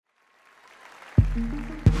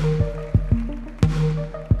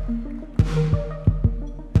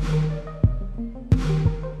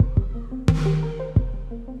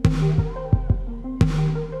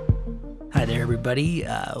everybody.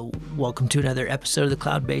 Welcome to another episode of the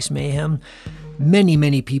Cloud-Based Mayhem.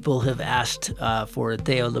 Many people have asked for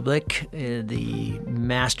Theo Leblick, the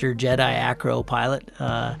master Jedi acro pilot,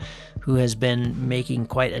 who has been making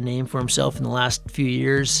quite a name for himself in the last few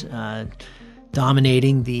years,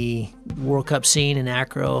 dominating the World Cup scene in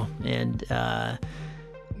acro, and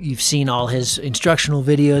you've seen all his instructional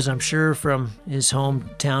videos, I'm sure, from his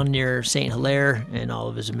hometown near St. Hilaire, and all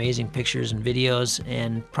of his amazing pictures and videos,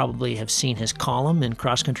 and probably have seen his column in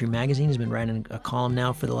Cross Country Magazine. He's been writing a column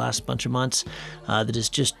now for the last bunch of months that is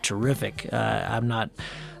just terrific. I'm not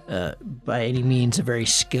by any means a very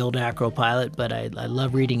skilled acro pilot, but I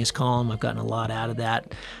love reading his column. I've gotten a lot out of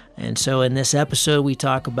that. And so in this episode, we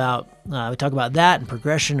talk about that and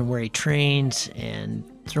progression and where he trains and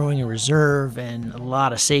throwing a reserve and a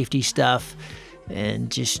lot of safety stuff,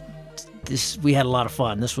 and just this. We had a lot of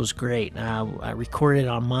fun. This was great. I recorded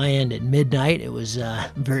on my end at midnight. It was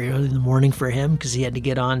very early in the morning for him because he had to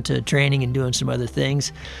get on to training and doing some other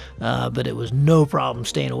things. But it was no problem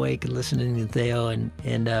staying awake and listening to Theo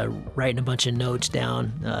and writing a bunch of notes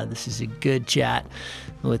down. This is a good chat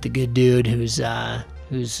with a good dude who's a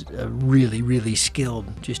really skilled,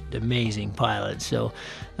 just amazing pilot. So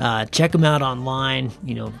check him out online,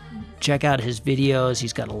 check out his videos.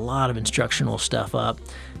 He's got a lot of instructional stuff up,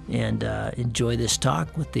 and enjoy this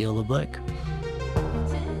talk with Theo Leblick.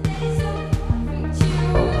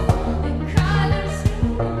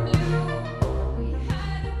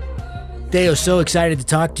 Theo, so excited to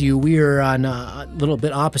talk to you. We are on a little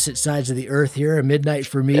bit opposite sides of the earth here, at midnight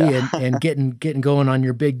for me, and getting going on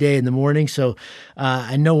your big day in the morning. So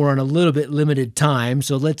I know we're on a little bit limited time,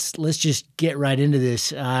 so let's just get right into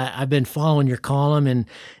this. I've been following your column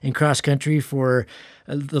in Cross Country for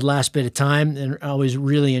the last bit of time, and I always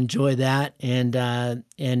really enjoy that. And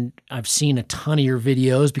I've seen a ton of your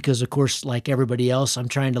videos because, of course, like everybody else, I'm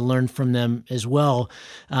trying to learn from them as well.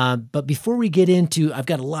 But before we get into, I've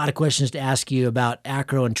got a lot of questions to ask you about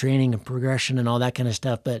acro and training and progression and all that kind of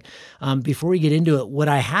stuff. But before we get into it, what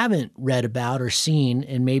I haven't read about or seen,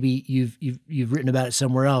 and maybe you've written about it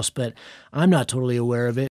somewhere else, but I'm not totally aware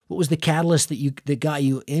of it. What was the catalyst that got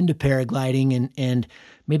you into paragliding, and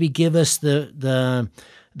maybe give us the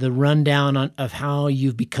rundown of how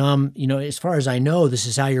you've become, as far as I know, this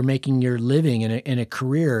is how you're making your living in a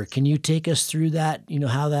career. Can you take us through that,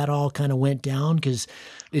 how that all kind of went down? Because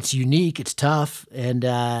it's unique, it's tough, and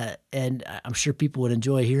I'm sure people would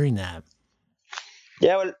enjoy hearing that.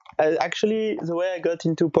 Yeah, well, actually, the way I got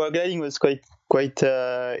into paragliding was quite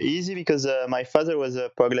easy because my father was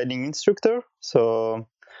a paragliding instructor. So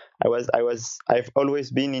I've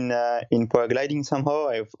always been in paragliding somehow.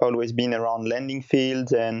 I've always been around landing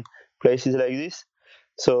fields and places like this.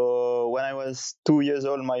 So when I was 2 years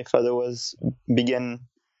old, my father began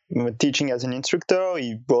teaching as an instructor.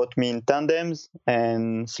 He brought me in tandems,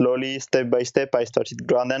 and slowly, step by step, I started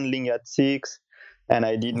ground handling at 6, and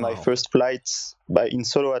I did my first flights in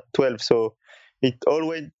solo at 12. So it all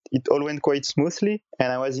went quite smoothly,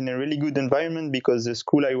 and I was in a really good environment because the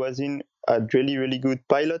school I was in had really good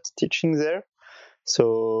pilots teaching there.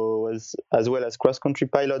 So as well as cross-country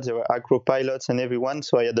pilots, there were acro pilots and everyone.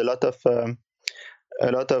 So I had a lot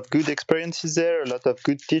of good experiences there, a lot of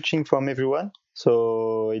good teaching from everyone.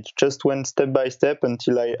 So it just went step by step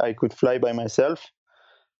until I could fly by myself.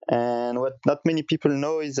 And what not many people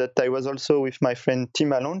know is that I was also with my friend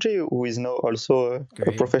Tim Alonji, who is now also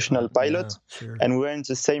a professional pilot, sure. And we were in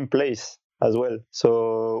the same place as well.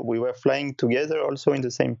 So we were flying together also in the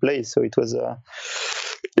same place. So it was at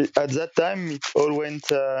that time it all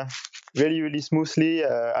went really smoothly.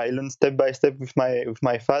 I learned step by step with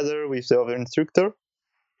my father, with the other instructor,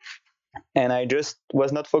 and I just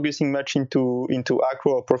was not focusing much into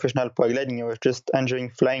acro or professional paragliding. I was just enjoying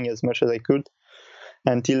flying as much as I could,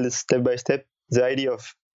 until step by step the idea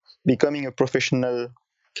of becoming a professional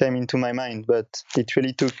came into my mind. But it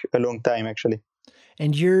really took a long time, actually.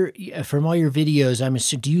 And from all your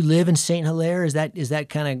videos, do you live in St. Hilaire? Is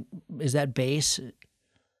that base?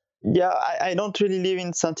 Yeah, I don't really live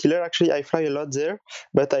in St. Hilaire. Actually, I fly a lot there,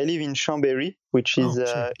 but I live in Chambéry, which is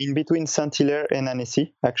in between St. Hilaire and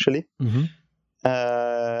Annecy, actually. Mm-hmm.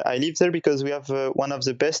 I live there because we have one of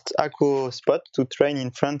the best acro spots to train in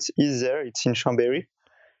France is there. It's in Chambéry.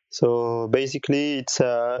 So basically, it's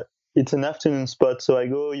an afternoon spot. So I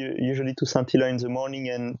go usually to St. Hilaire in the morning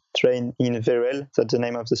and train in Vérel. That's the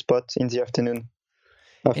name of the spot, in the afternoon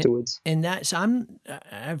afterwards. And that, so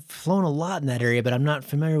I've flown a lot in that area, but I'm not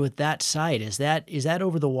familiar with that site. Is that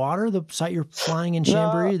over the water, the site you're flying in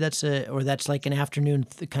Chambéry? No. That's like an afternoon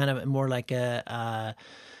kind of more like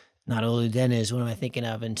Not Uludenes. What am I thinking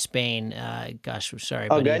of in Spain? Gosh, sorry,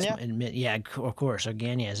 buddy. Organia? Yeah, of course,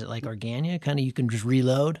 Organia. Is it like Organia? Kind of, you can just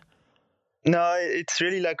reload. No, it's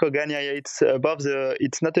really like Organia. It's above the.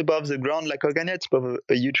 It's not above the ground like Organia. It's above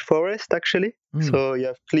a huge forest actually. So you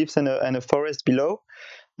have cliffs and a forest below.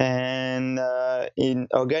 And in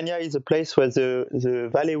Organia is a place where the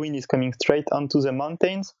valley wind is coming straight onto the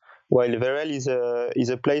mountains, while Verel is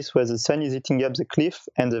a place where the sun is hitting up the cliff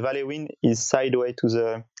and the valley wind is sideways to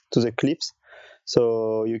the cliffs.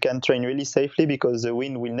 So you can train really safely because the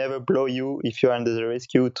wind will never blow you if you're under the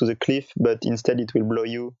rescue to the cliff, but instead it will blow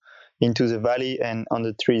you into the valley and on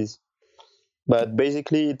the trees. But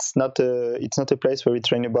basically, it's not a place where we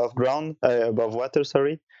train above water.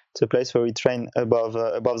 Sorry, it's a place where we train above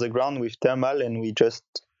the ground with thermal, and we just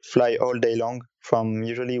fly all day long from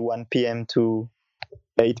usually 1 p.m. to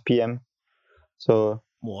 8 p.m. So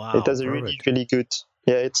wow, it has a really good.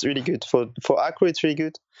 Yeah, it's really good for acro. It's really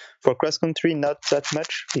good for cross country. Not that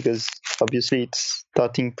much because obviously it's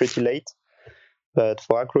starting pretty late, but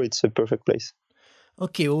for acro, it's a perfect place.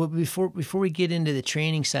 Okay, well, before we get into the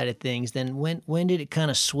training side of things, then when did it kind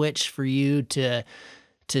of switch for you to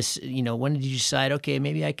when did you decide, okay,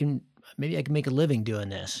 maybe I can make a living doing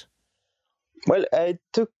this? Well, it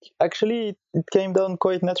came down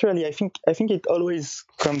quite naturally. I think it always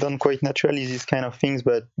comes down quite naturally, these kind of things.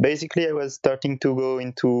 But basically, I was starting to go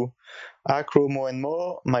into acro more and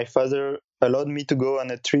more. My father allowed me to go on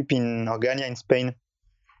a trip in Organia in Spain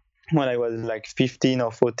when I was like 15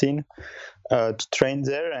 or 14 to train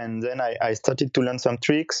there. And then I started to learn some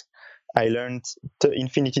tricks. I learned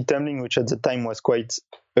infinity tumbling, which at the time was quite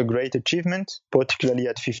a great achievement, particularly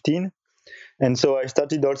at 15. And so I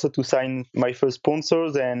started also to sign my first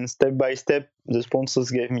sponsors, and step by step, the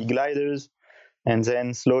sponsors gave me gliders. And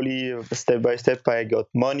then slowly, step by step, I got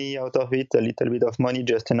money out of it, a little bit of money,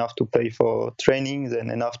 just enough to pay for trainings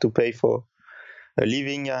and enough to pay for a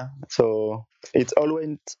living. So it's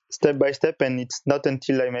always step by step, and it's not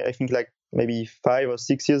until I think like maybe 5 or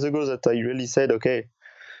 6 years ago that I really said, okay,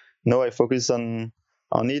 now I focus on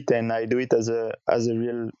it and I do it as a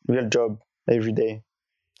real job every day.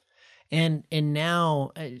 And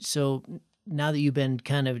now, so now that you've been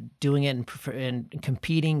kind of doing it and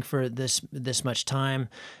competing for this much time,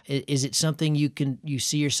 is it something you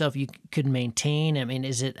see yourself you could maintain? I mean,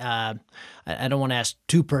 is it? I don't want to ask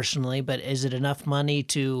too personally, but is it enough money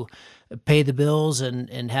to pay the bills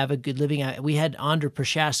and have a good living? We had Andre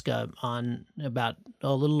Prochaska on about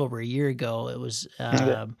a little over a year ago. It was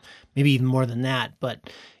maybe even more than that, but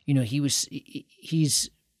he's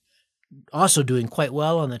also doing quite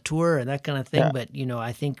well on the tour and that kind of thing. Yeah. But,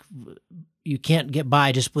 I think you can't get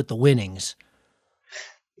by just with the winnings.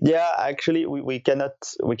 Yeah, actually, we cannot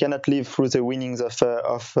live through the winnings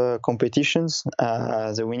of competitions.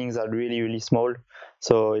 The winnings are really, really small,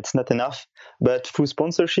 so it's not enough. But through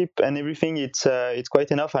sponsorship and everything, it's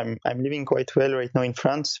quite enough. I'm living quite well right now in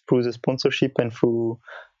France through the sponsorship and through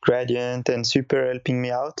Gradient and Super helping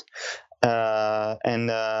me out.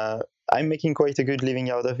 I'm making quite a good living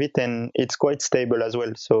out of it, and it's quite stable as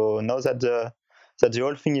well. So now that the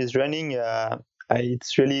whole thing is running,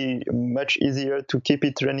 it's really much easier to keep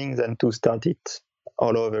it running than to start it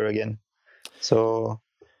all over again. So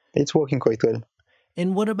it's working quite well.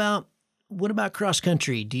 And what about cross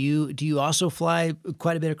country? Do you also fly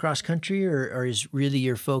quite a bit of cross country, or is really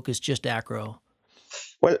your focus just acro?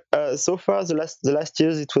 Well, so far the last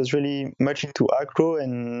years it was really much into acro,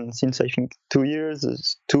 and since I think 2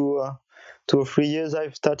 or 3 years,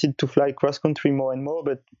 I've started to fly cross country more and more.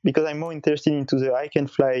 But because I'm more interested into the I can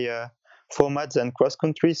fly formats than cross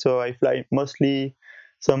country, so I fly mostly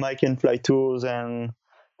some I can fly tours and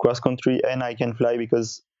cross country, and I can fly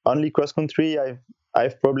because only cross country I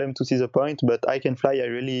have problem to see the point, but I can fly I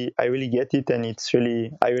really get it, and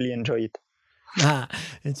I really enjoy it.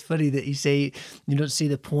 It's funny that you say you don't see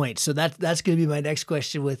the point. So that's going to be my next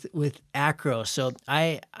question with acro. So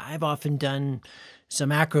I've often done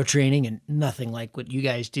some acro training, and nothing like what you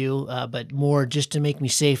guys do, but more just to make me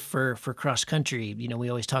safe for cross country. We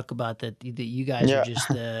always talk about that you guys are just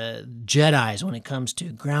the Jedis when it comes to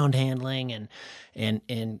ground handling and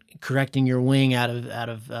correcting your wing out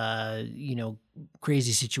of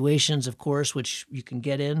crazy situations, of course, which you can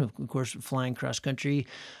get in, of course, flying cross country.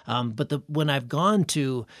 But when I've gone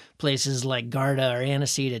to places like Garda or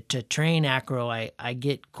Annecy to train acro, I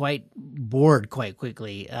get quite bored quite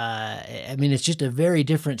quickly. I mean, it's just a very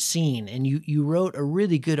different scene. And you wrote a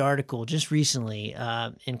really good article just recently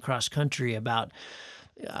in Cross Country about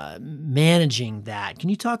managing that. Can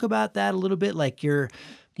you talk about that a little bit? Like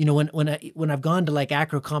when I've gone to like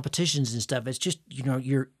acro competitions and stuff, it's just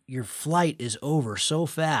your flight is over so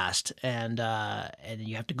fast, and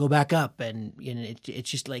you have to go back up, and it's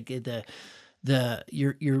just like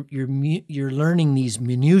you're learning these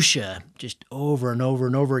minutia just over and over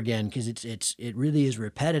and over again, because it really is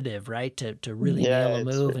repetitive, right? To really nail a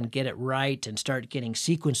move and get it right and start getting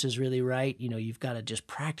sequences really right, you've got to just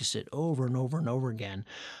practice it over and over and over again.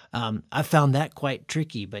 I found that quite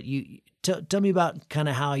tricky, but you tell me about kind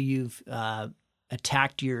of how you've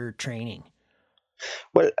attacked your training.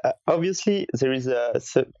 Well, obviously there is a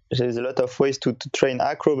lot of ways to train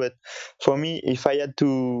acro, but for me, if I had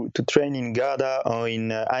to train in Garda or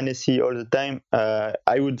in Annecy all the time,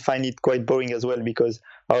 I would find it quite boring as well, because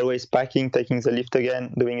always packing, taking the lift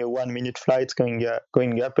again, doing a 1 minute flight, going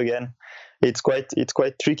up again. It's quite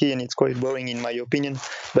tricky and it's quite boring in my opinion.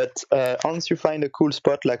 But once you find a cool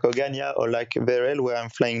spot like Ogania or like Verel, where I'm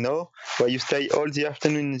flying now, where you stay all the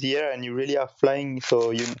afternoon in the air and you really are flying, so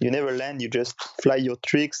you never land, you just fly your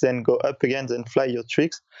tricks, then go up again, then fly your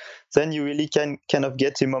tricks, then you really can kind of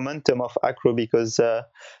get the momentum of acro, because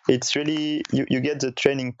it's really, you get the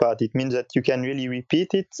training part. It means that you can really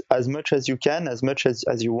repeat it as much as you can, as much as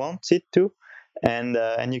you want it to,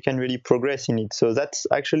 and you can really progress in it. So that's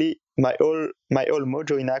actually my whole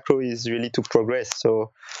mojo in acro, is really to progress.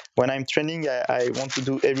 So when I'm training, I want to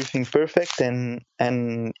do everything perfect, and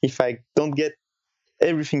if I don't get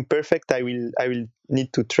everything perfect, I will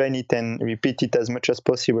need to train it and repeat it as much as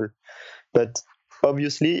possible. But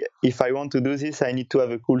obviously, if I want to do this, I need to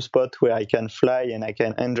have a cool spot where I can fly and I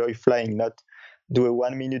can enjoy flying, not do a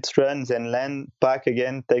 1 minute run, then land, back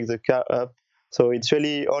again, take the car up. So it's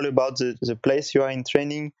really all about the place you are in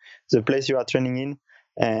training, the place you are training in,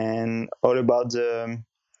 and all about the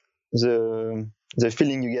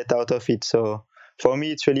feeling you get out of it. So for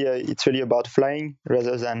me, it's really about flying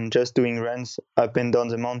rather than just doing runs up and down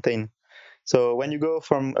the mountain. So when you go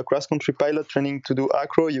from a cross-country pilot training to do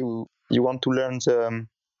acro, you want to learn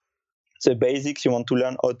the basics. You want to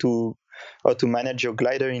learn how to manage your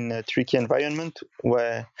glider in a tricky environment,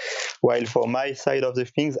 while for my side of the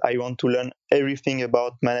things, I want to learn everything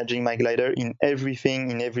about managing my glider in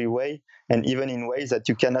every way, and even in ways that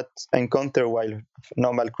you cannot encounter while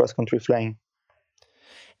normal cross-country flying.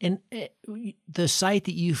 And the site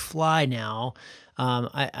that you fly now,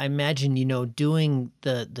 I imagine, doing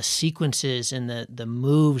the sequences and the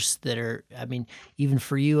moves that are, I mean, even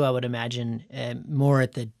for you, I would imagine more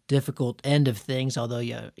at the difficult end of things, although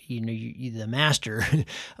you're the master.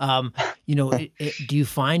 Do you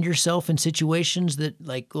find yourself in situations that,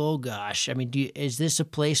 like, oh gosh, I mean, is this a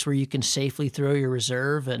place where you can safely throw your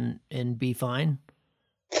reserve and be fine?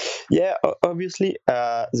 Yeah, obviously,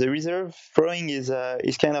 the reserve throwing is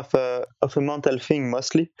kind of a mental thing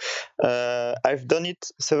mostly. I've done it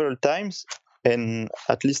several times, and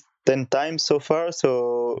at least 10 times so far.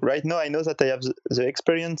 So right now, I know that I have the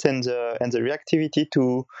experience and the reactivity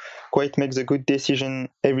to quite make the good decision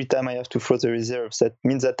every time I have to throw the reserves. That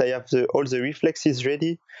means that I have all the reflexes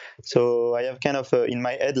ready. So I have kind of in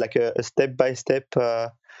my head like a step by step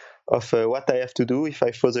of what I have to do if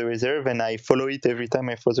I throw the reserve, and I follow it every time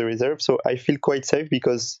I throw the reserve. So I feel quite safe,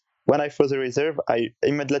 because when I throw the reserve, I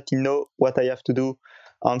immediately know what I have to do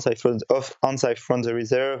once I throw the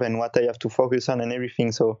reserve, and what I have to focus on and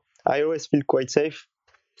everything. So I always feel quite safe,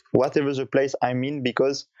 whatever the place I'm in,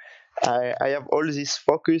 because I have all this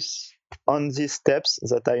focus on these steps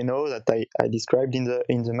that I know, that I described in the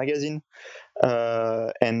magazine,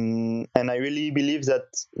 and I really believe that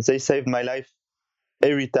they saved my life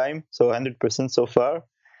every time, so 100% so far,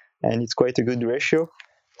 and it's quite a good ratio.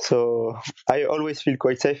 So I always feel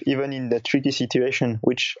quite safe, even in the tricky situation,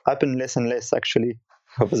 which happen less and less actually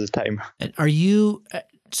over the time. And are you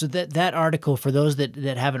so that article, for those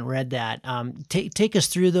that haven't read that, take us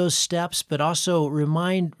through those steps, but also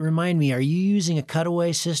remind me, are you using a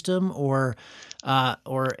cutaway system or in a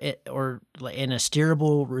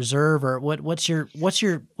steerable reserve, or what's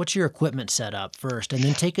your equipment setup first, and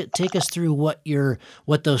then take us through what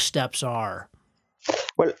those steps are?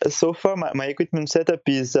 Well, so far my equipment setup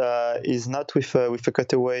is not with a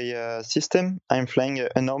cutaway system. I'm flying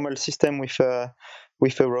a normal system with a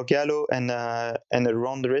Rogallo and a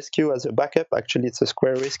round rescue as a backup. Actually, it's a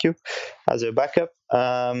square rescue as a backup.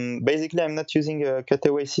 Basically, I'm not using a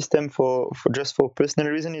cutaway system for just for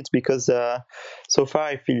personal reason. It's because so far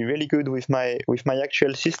I feel really good with my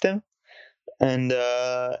actual system, and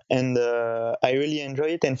I really enjoy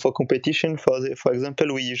it. And for competition, for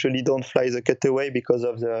example, we usually don't fly the cutaway because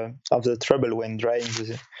of the trouble when drying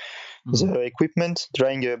the equipment.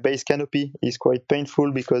 Drying a base canopy is quite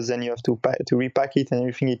painful, because then you have to repack it and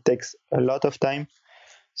everything. It takes a lot of time.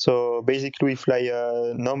 So basically, we fly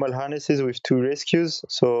normal harnesses with 2 rescues.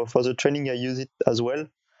 So for the training, I use it as well,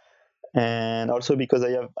 and also because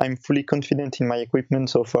I'm fully confident in my equipment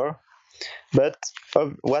so far. But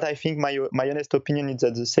what I think, my honest opinion is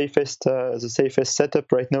that the safest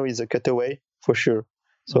setup right now is a cutaway for sure.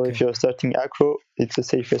 So Okay. if you're starting acro, it's the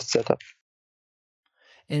safest setup.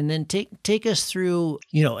 And then take us through,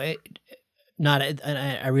 I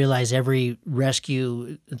realize every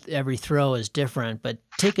rescue, every throw is different, but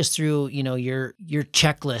take us through, your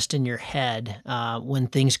checklist in your head when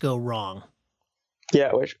things go wrong.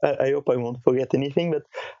 Yeah, well, I hope I won't forget anything. But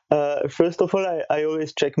first of all, I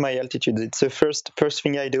always check my altitude. It's the first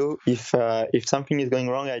thing I do. If something is going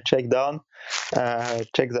wrong, I check down,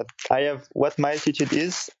 check that I have what my altitude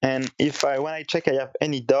is, and when I check I have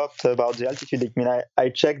any doubt about the altitude, I mean I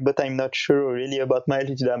checked, but I'm not sure really about my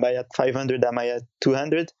altitude. Am I at 500? Am I at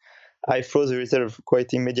 200? I throw the reserve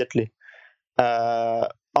quite immediately.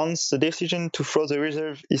 Once the decision to throw the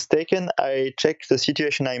reserve is taken, I check the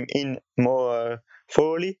situation I'm in more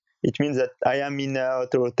thoroughly. It means that I am in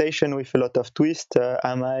auto rotation with a lot of twist.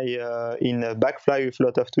 Am I in a backfly with a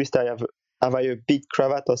lot of twist? Have I a big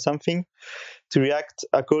cravat or something to react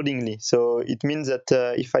accordingly? So it means that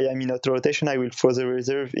if I am in auto rotation, I will throw the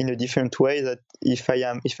reserve in a different way that if I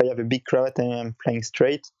have a big cravat and I'm flying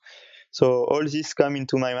straight. So all this come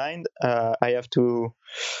into my mind. I have to.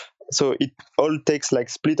 So it all takes like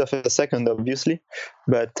split of a second, obviously,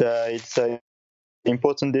 but it's an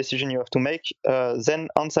important decision you have to make. Then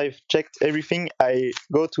once I've checked everything, I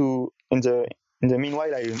go to in the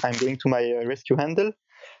meanwhile I'm going to my rescue handle.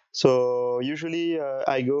 So usually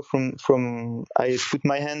I go from I put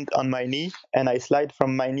my hand on my knee and I slide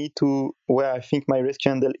from my knee to where I think my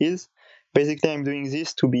rescue handle is. Basically, I'm doing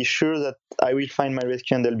this to be sure that I will find my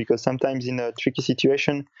rescue handle, because sometimes in a tricky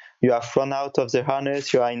situation, you are thrown out of the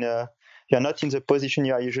harness. You are not in the position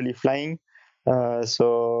you are usually flying.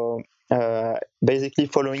 Basically,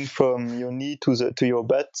 following from your knee to your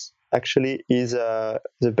butt actually is the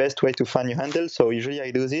best way to find your handle. So usually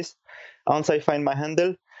I do this. Once I find my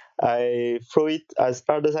handle, I throw it as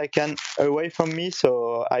hard as I can away from me.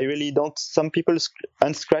 So I really don't. Some people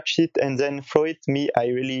unscratch it and then throw it. Me, I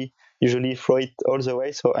really usually throw it all the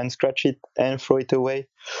way. So unscratch it and throw it away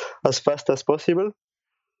as fast as possible.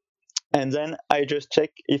 And then I just check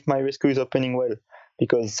if my rescue is opening well,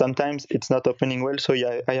 because sometimes it's not opening well. So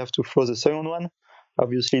yeah, I have to throw the second one.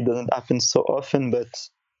 Obviously, it doesn't happen so often, but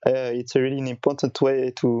it's a really important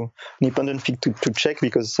thing to check,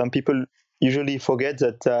 because some people usually forget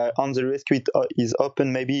that on the rescue it is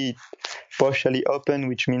open, maybe partially open,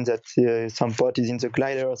 which means that some part is in the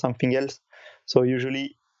glider or something else. So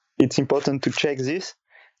usually it's important to check this.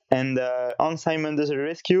 And once I'm under the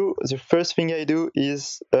rescue, the first thing I do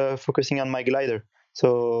is focusing on my glider.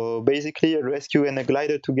 So basically, a rescue and a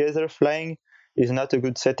glider together flying is not a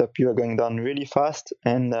good setup. You are going down really fast,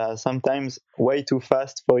 and sometimes way too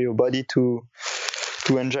fast for your body to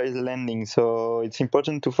enjoy the landing. So it's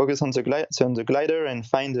important to focus on the glider and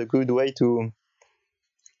find a good way to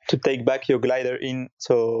take back your glider in.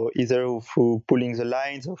 So either through pulling the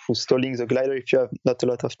lines or through stalling the glider if you have not a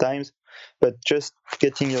lot of times, but just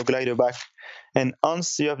getting your glider back. And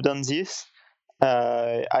once you have done this,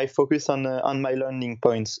 I focus on my landing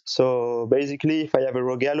points. So basically, if I have a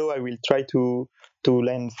Rogallo, I will try to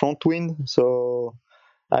land front wind. So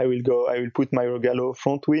I will put my Rogallo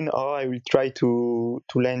front wind, or I will try to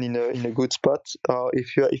land in a good spot. Or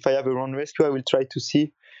if I have a run rescue, I will try to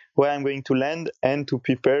see where I'm going to land and to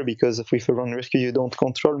prepare, because with a run rescue you don't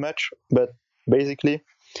control much. But basically,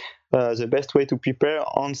 the best way to prepare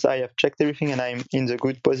once I have checked everything and I'm in the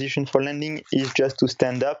good position for landing is just to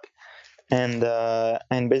stand up. And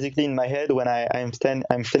basically in my head, when I'm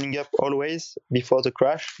standing up always before the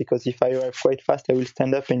crash, because if I arrive quite fast, I will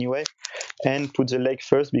stand up anyway and put the leg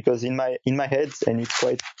first, because in my head, and it's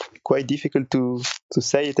quite difficult to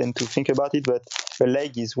say it and to think about it, but a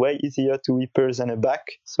leg is way easier to repair than a back,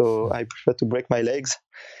 so I prefer to break my legs.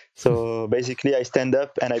 So basically I stand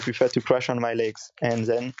up and I prefer to crash on my legs, and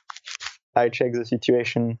then I check the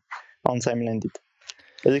situation once I'm landed.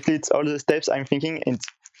 Basically it's all the steps I'm thinking, and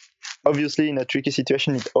obviously in a tricky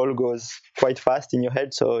situation it all goes quite fast in your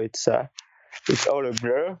head, so it's all a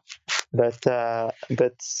blur, but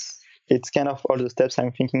it's kind of all the steps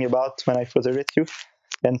I'm thinking about when I throw the rescue.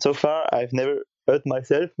 And so far I've never hurt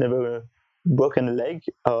myself, never broken a leg,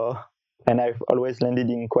 and I've always landed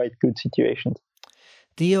in quite good situations.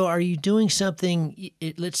 Theo, are you doing something?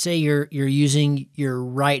 Let's say you're using your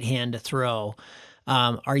right hand to throw.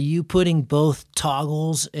 Are you putting both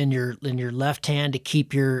toggles in your left hand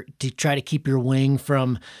to try to keep your wing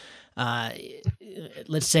from uh,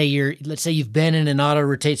 let's say you've been in an auto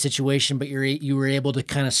rotate situation, but you were able to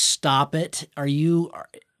kind of stop it.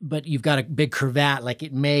 But you've got a big cravat, like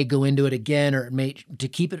it may go into it again, or it may to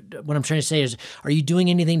keep it. What I'm trying to say is, are you doing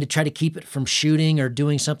anything to try to keep it from shooting, or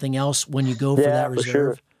doing something else when you go for that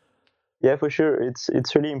reserve? Sure. Yeah, for sure.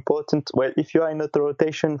 It's really important. Well, if you are in auto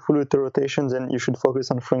rotation, full auto rotation, then you should focus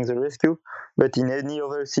on throwing the rescue. But in any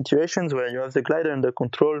other situations where you have the glider under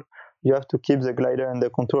control, you have to keep the glider under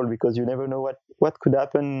control, because you never know what could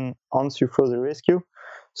happen once you throw the rescue.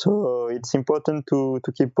 So it's important to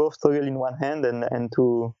keep both toggle in one hand and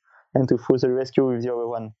to throw the rescue with the other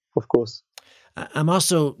one, of course. I'm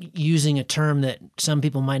also using a term that some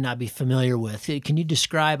people might not be familiar with. Can you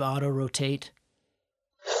describe auto rotate?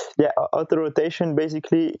 Yeah, auto rotation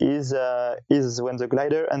basically is when the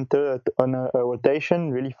glider enters on a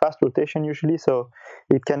rotation, really fast rotation usually. So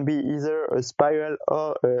it can be either a spiral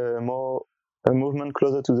or a movement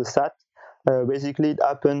closer to the sat. Basically, it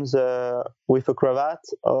happens with a cravat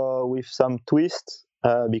or with some twists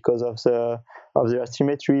because of the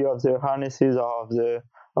asymmetry of the harnesses or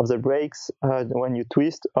of the brakes when you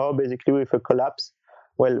twist, or basically with a collapse.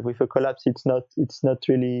 Well, with a collapse, it's not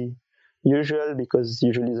really usual, because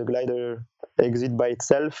usually the glider exits by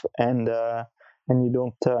itself and you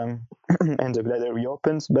don't and the glider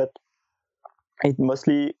reopens. But it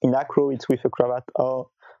mostly in acro it's with a cravat, or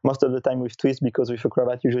most of the time with twist, because with a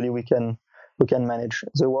cravat usually we can manage.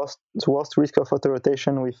 The worst risk of auto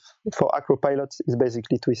rotation for acro pilots is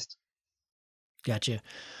basically twist. Gotcha.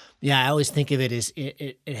 Yeah, I always think of it as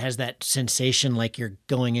it has that sensation like you're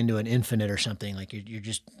going into an infinite or something. Like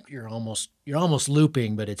you're almost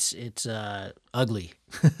looping, but it's ugly.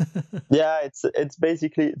 Yeah, it's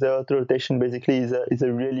basically the auto rotation. Basically, is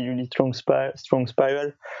a really really strong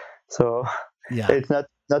spiral. So yeah, it's not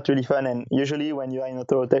really fun. And usually when you are in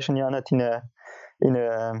auto rotation, you are not in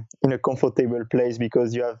a comfortable place,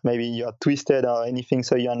 because you are twisted or anything,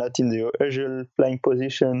 so you are not in the usual flying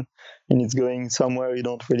position, and it's going somewhere you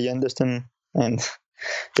don't really understand, and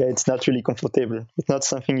yeah, it's not really comfortable. It's not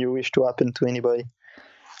something you wish to happen to anybody.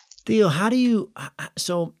 Theo,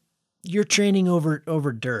 so you're training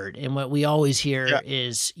over dirt, and what we always hear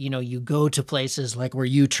is, you go to places like where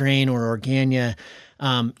you train or Organia,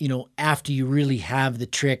 after you really have the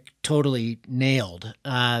trick totally nailed.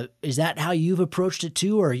 Is that how you've approached it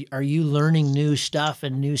too, or are you learning new stuff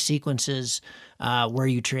and new sequences where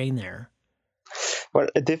you train there? Well,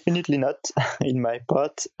 definitely not in my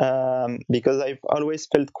part, because I've always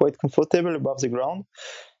felt quite comfortable above the ground.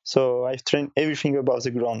 So I've trained everything above the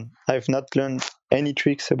ground. I've not learned any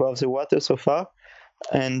tricks above the water so far.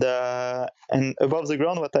 And above the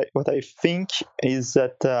ground, what I think is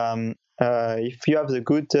that if you have the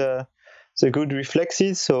good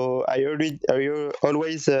reflexes, so I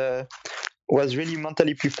always was really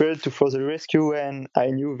mentally prepared to for the rescue, and I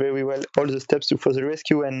knew very well all the steps to for the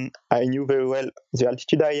rescue, and I knew very well the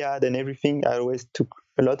altitude I had and everything. I always took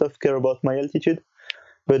a lot of care about my altitude.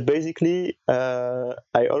 But basically,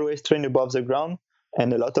 I always train above the ground,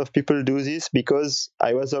 and a lot of people do this because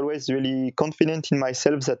I was always really confident in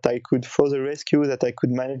myself that I could throw the rescue, that I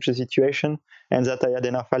could manage the situation, and that I had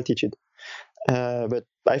enough altitude. But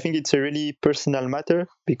I think it's a really personal matter,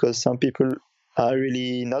 because some people are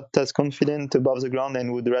really not as confident above the ground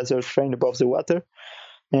and would rather train above the water.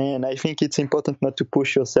 And I think it's important not to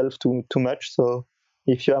push yourself too much. So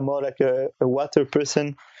if you are more like a water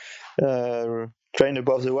person, train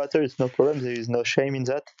above the water, it's no problem. There is no shame in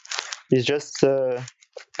that. It's just a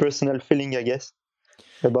personal feeling, I guess,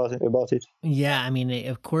 about it. Yeah, I mean,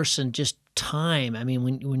 of course, and just time. I mean,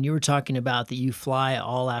 when you were talking about that you fly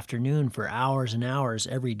all afternoon for hours and hours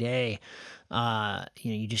every day,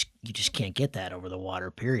 you just can't get that over the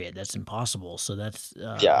water, period. That's impossible. So that's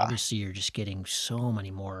obviously you're just getting so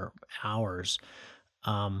many more hours.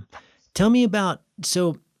 Tell me about,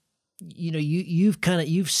 so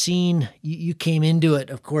you've seen, you came into it,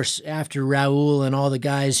 of course, after Raul and all the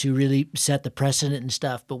guys who really set the precedent and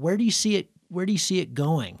stuff, but where do you see it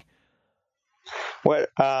going? Well,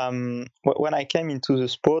 when I came into the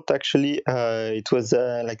sport, actually, it was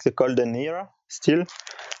like the golden era still.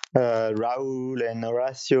 Raul and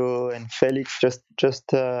Horacio and Felix,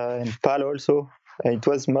 just and Pal also. It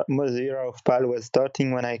was the era of Pal was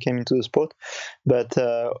starting when I came into the sport, but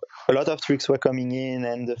a lot of tricks were coming in,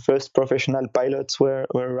 and the first professional pilots were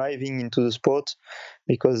arriving into the sport,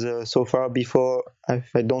 because so far before I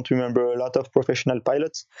don't remember a lot of professional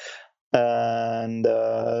pilots, and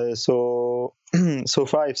so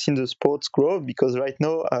far I've seen the sports grow, because right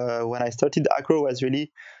now when I started, acro was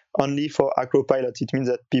really only for acro pilots. It means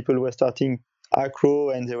that people were starting acro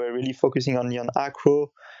and they were really focusing only on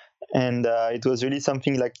acro. and it was really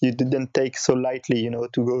something like you didn't take so lightly,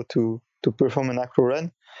 to go to perform an acro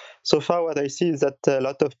run. So far, what I see is that a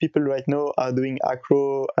lot of people right now are doing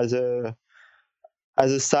acro as a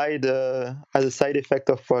side effect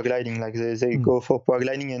of paragliding. Like they go for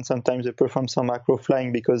paragliding, and sometimes they perform some acro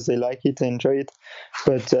flying because they like it, they enjoy it,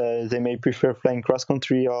 but they may prefer flying cross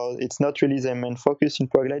country, or it's not really their main focus in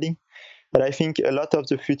paragliding. But I think a lot of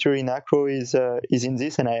the future in acro is in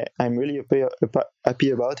this, and I'm really happy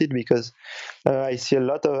about it, because I've seen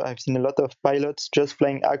a lot of pilots just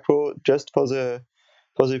flying acro just for the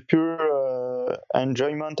pure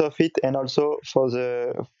enjoyment of it, and also for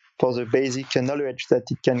the basic knowledge that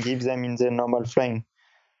it can give them in their normal flying.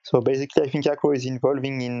 So basically, I think acro is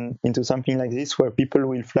evolving into something like this, where people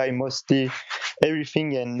will fly mostly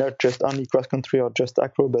everything, and not just only cross country or just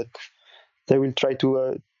acro, but they will try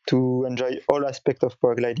to enjoy all aspects of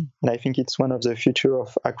paragliding. And I think it's one of the future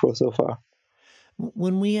of acro so far.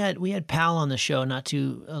 When we had Pal on the show not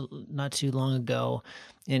too long ago,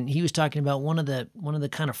 and he was talking about one of the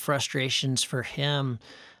kind of frustrations for him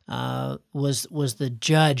was the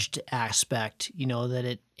judged aspect.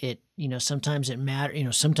 That it sometimes it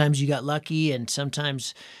matters. Sometimes you got lucky, and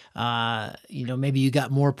sometimes maybe you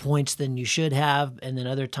got more points than you should have, and then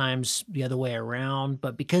other times the other way around.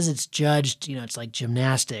 But because it's judged, it's like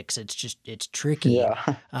gymnastics. It's tricky.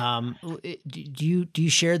 Yeah. Do you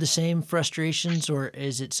share the same frustrations, or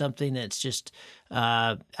is it something that's just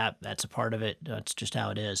that's a part of it? That's just how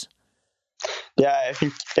it is. Yeah, I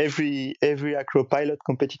think every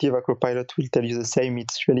competitive acro pilot will tell you the same.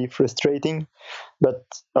 It's really frustrating, but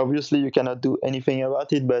obviously you cannot do anything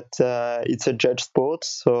about it. But it's a judge sport,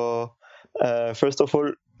 so first of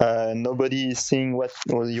all, nobody is seeing what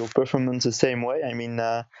was your performance the same way. I mean,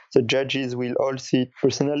 the judges will all see it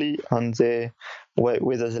personally, on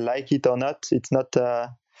whether they like it or not. It's not.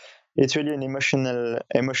 It's really an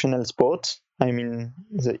emotional sport. I mean,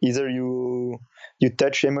 either you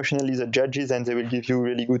touch emotionally the judges and they will give you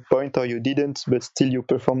really good point, or you didn't, but still you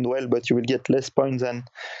performed well, but you will get less points than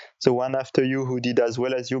the one after you who did as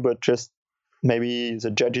well as you, but just maybe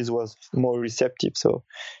the judges was more receptive. So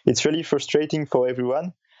it's really frustrating for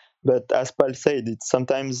everyone. But as Pal said, it's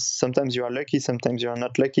sometimes you are lucky, sometimes you are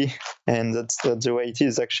not lucky, and that's the way it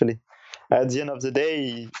is actually. At the end of the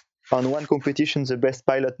day, on one competition, the best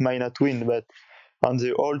pilot might not win, but on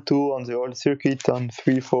the whole tour, on the whole circuit, on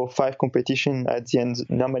 3, 4, 5 competition, at the end,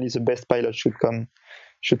 normally the best pilot should come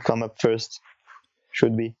up first.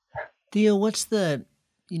 Should be. Theo, what's the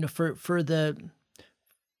for the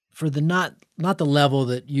not the level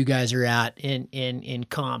that you guys are at in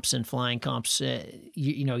comps and flying comps,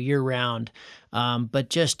 year round, but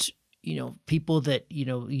just people that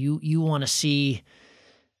you want to see.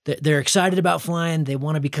 They're excited about flying. They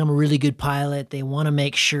want to become a really good pilot. They want to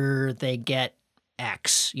make sure they get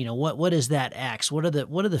X. What is that X? What are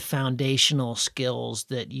the foundational skills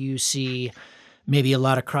that you see maybe a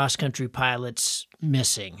lot of cross country pilots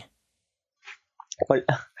missing? Well,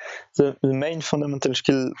 the main fundamental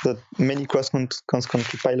skill that many cross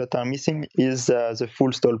country pilots are missing is the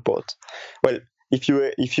full stall part. Well, if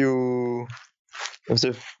you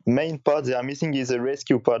the main part they are missing is the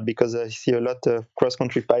rescue part, because I see a lot of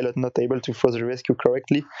cross-country pilots not able to throw the rescue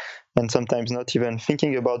correctly, and sometimes not even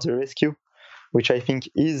thinking about the rescue, which I think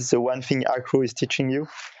is the one thing acro is teaching you.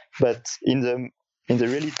 But in the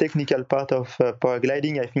really technical part of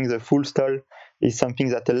paragliding, I think the full stall is something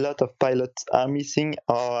that a lot of pilots are missing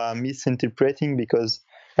or are misinterpreting, because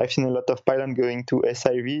I've seen a lot of pilots going to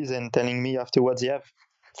SIVs and telling me afterwards, yeah,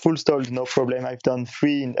 full stall, no problem. I've done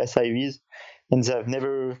 3 in SIVs, and they've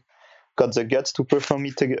never got the guts to perform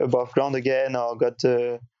it above ground again, or got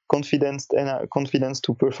the confidence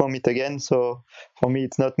to perform it again. So for me,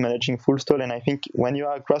 it's not managing full stall. And I think when you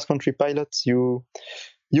are a cross-country pilot, you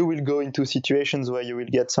will go into situations where you will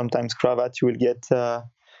get sometimes cravat, you will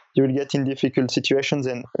get in difficult situations,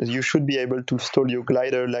 and you should be able to stall your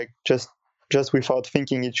glider like just without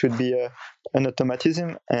thinking. It should be an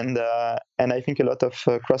automatism, and I think a lot of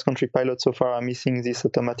cross-country pilots so far are missing this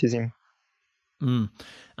automatism.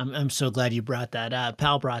 I'm so glad you brought that up.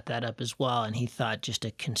 Pal brought that up as well, and he thought just a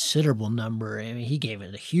considerable number. I mean, he gave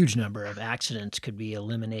it a huge number of accidents could be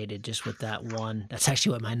eliminated just with that one. That's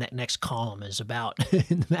actually what my next column is about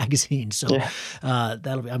in the magazine. So yeah.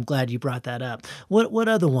 I'm glad you brought that up. What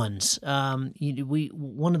other ones?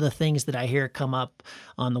 One of the things that I hear come up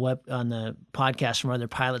on the podcast from other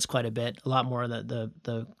pilots quite a bit, a lot more of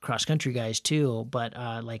the cross country guys too, but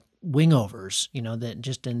like wingovers. That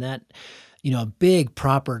just in that. A big,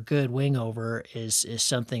 proper, good wing over is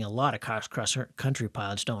something a lot of cross-country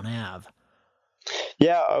pilots don't have.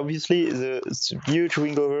 Yeah, obviously, the huge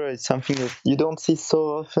wing over is something that you don't see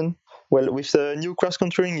so often. Well, with the new cross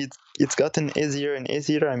contouring, it's gotten easier and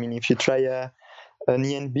easier. I mean, if you try an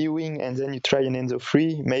ENB wing and then you try an Enzo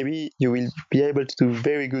free, maybe you will be able to do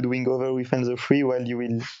very good wing over with Enzo free, while you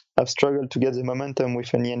will have struggled to get the momentum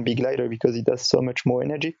with an ENB glider because it has so much more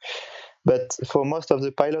energy. But for most of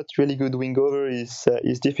the pilots, really good wing over is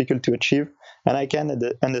difficult to achieve, and I can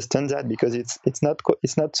understand that because it's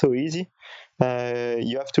not so easy.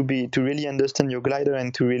 You have to really understand your glider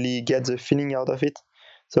and to really get the feeling out of it.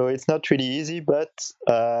 So it's not really easy, but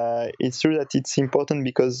it's true that it's important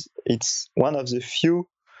because it's one of the few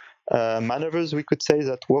maneuvers, we could say,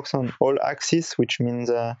 that works on all axes, which means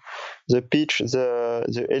the pitch,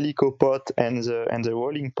 the helico part, and the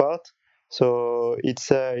rolling part. So it's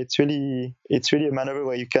really a maneuver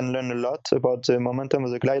where you can learn a lot about the momentum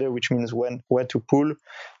of the glider, which means where to pull.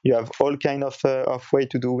 You have all kind of way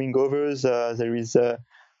to do wing overs. There is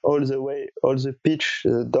all the pitch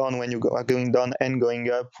down when you are going down and going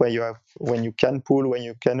up, when you can pull, when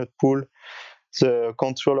you cannot pull, the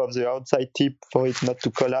control of the outside tip for it not to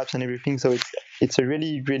collapse and everything. So it's a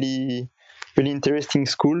really, really, really interesting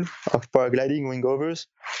school of paragliding wing overs,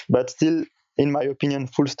 but still, in my opinion,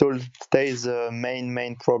 full stall stays the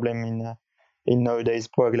main problem in nowadays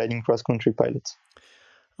paragliding cross country pilots.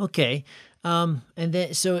 Okay, and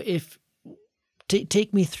then so if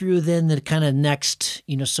take me through then the kind of next,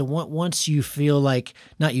 so once you feel like,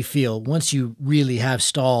 once you really have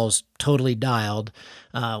stalls totally dialed,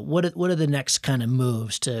 what are the next kind of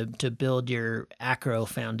moves to build your acro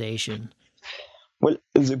foundation? Well,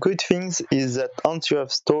 the good things is that once you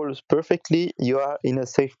have stalls perfectly, you are in a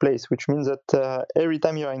safe place, which means that every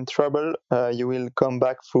time you are in trouble, you will come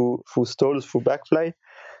back through stalls, through backfly.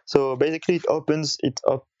 So basically, it opens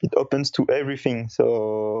to everything.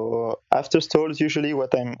 So after stalls, usually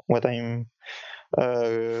what I'm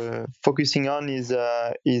focusing on is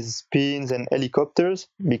spins and helicopters,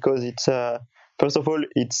 because it's first of all,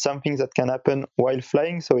 it's something that can happen while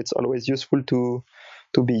flying, so it's always useful to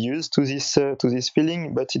be used to this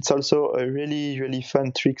feeling. But it's also a really, really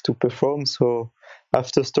fun trick to perform. So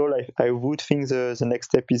after stall, I would think the next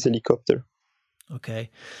step is helicopter. Okay.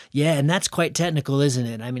 Yeah, and that's quite technical, isn't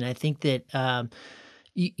it? I mean, I think that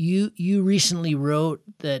you recently wrote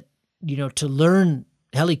that, to learn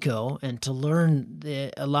helico and to learn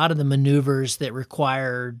a lot of the maneuvers that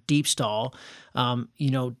require deep stall,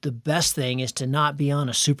 the best thing is to not be on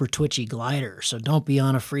a super twitchy glider. So don't be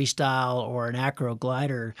on a freestyle or an acro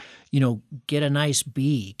glider. Get a nice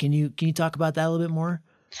B. Can you talk about that a little bit more?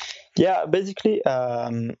 Yeah, basically,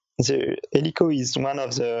 the helico is one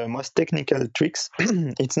of the most technical tricks.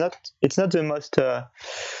 It's not the most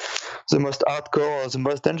hardcore or the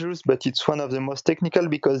most dangerous, but it's one of the most technical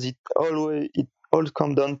because it all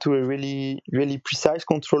comes down to a really, really precise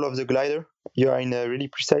control of the glider. You are in a really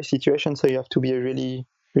precise situation, so you have to be a really,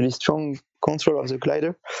 really strong control of the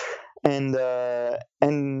glider, and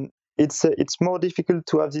it's more difficult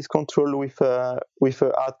to have this control with a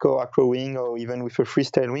hardcore acro wing or even with a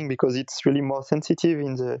freestyle wing, because it's really more sensitive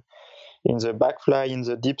in the backfly, in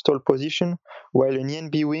the deep stall position, while an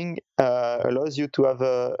ENB wing allows you to have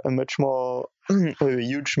a much more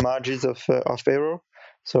huge margins of error.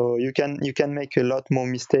 So you can make a lot more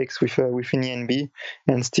mistakes with an ENB,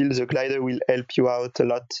 and still the glider will help you out a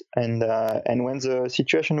lot. And when the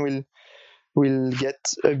situation will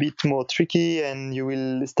get a bit more tricky and you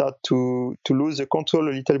will start to lose the control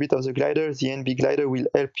a little bit of the glider, the ENB glider will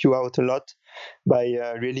help you out a lot by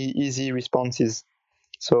really easy responses.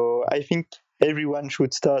 So I think everyone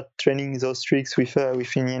should start training those tricks with an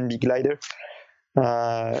ENB glider.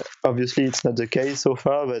 Obviously, it's not the case so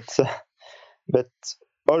far, but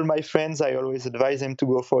all my friends, I always advise them to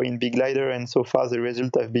go for ENB glider, and so far the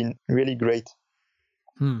results have been really great.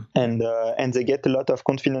 And they get a lot of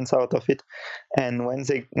confidence out of it. And when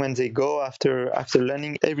they go after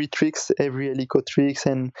learning every helico tricks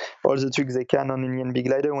and all the tricks they can on an ENB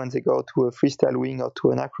glider, when they go to a freestyle wing or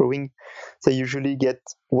to an acro wing, they usually get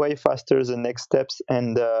way faster the next steps,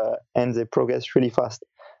 and they progress really fast.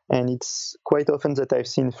 And it's quite often that I've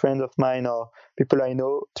seen friends of mine or people I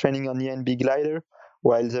know training on the ENB glider,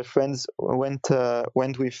 while their friends went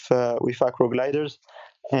with acro gliders.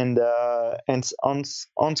 And once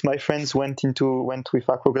my friends went with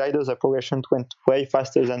acro gliders, the progression went way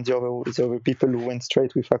faster than the other people who went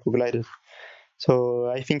straight with acro gliders. So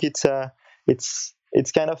I think it's kind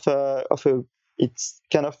of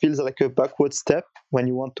feels like a backward step when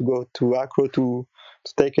you want to go to acro to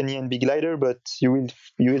take an ENB glider, but you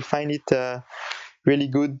will find it really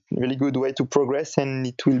good way to progress, and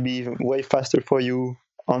it will be way faster for you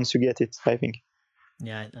once you get it, I think.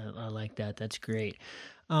 Yeah, I like that. That's great.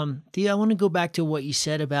 Theo, I want to go back to what you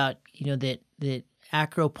said about, that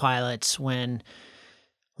acro pilots, when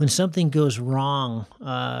something goes wrong,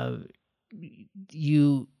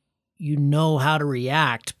 you know how to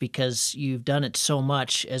react because you've done it so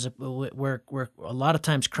much. Where a lot of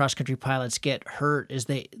times cross country pilots get hurt is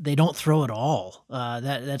they don't throw at all.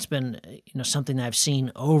 That's been something that I've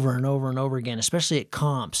seen over and over and over again, especially at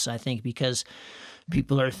comps. I think because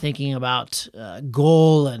people are thinking about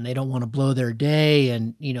goal and they don't want to blow their day,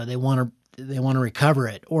 and they want to recover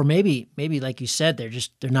it, or maybe like you said,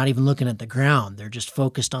 they're not even looking at the ground. They're just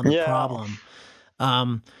focused on the problem.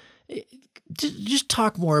 Just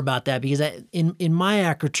talk more about that, because in my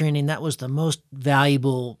acro training, that was the most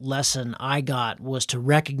valuable lesson I got, was to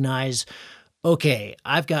recognize, okay,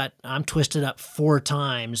 I'm twisted up 4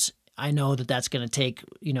 times. I know that's going to take,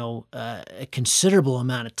 a considerable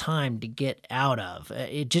amount of time to get out of.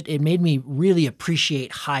 It made me really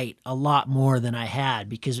appreciate height a lot more than I had,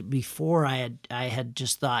 because before I had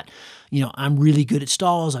just thought, I'm really good at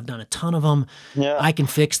stalls. I've done a ton of them. Yeah. I can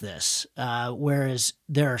fix this. Whereas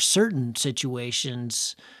there are certain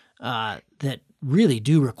situations that really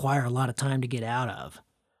do require a lot of time to get out of.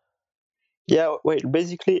 Yeah, wait,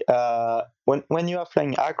 basically, when you are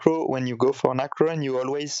flying acro, when you go for an acro, and you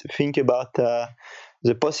always think about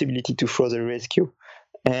the possibility to throw the rescue.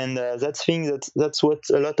 And that's what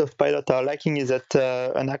a lot of pilots are lacking, is that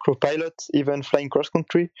an acro pilot, even flying cross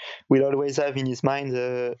country, will always have in his mind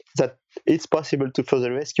that it's possible to throw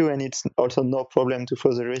the rescue, and it's also no problem to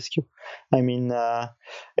throw the rescue. I mean,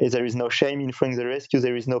 there is no shame in throwing the rescue.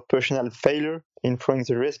 There is no personal failure in throwing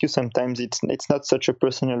the rescue. Sometimes it's not such a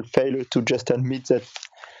personal failure to just admit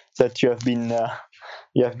that you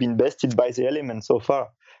have been bested by the element so far.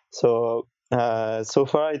 So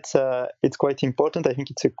far it's quite important. I think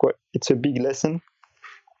it's a big lesson,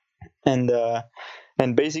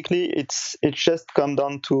 and basically it's just come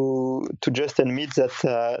down to just admit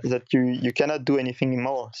that you cannot do anything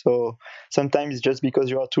more. So sometimes it's just because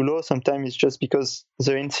you are too low. Sometimes it's just because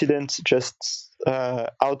the incident just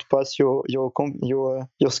outpass your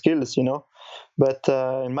skills, But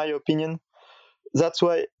in my opinion, that's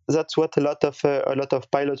what a lot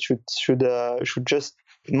of pilots should just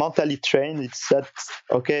mentally train. It's that,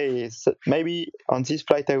 okay, so maybe on this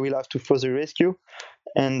flight I will have to throw the rescue,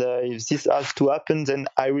 and if this has to happen, then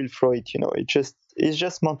I will throw it. It's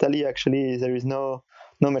just mentally. Actually, there is no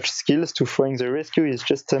much skills to throwing the rescue. It's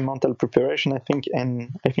just a mental preparation, I think,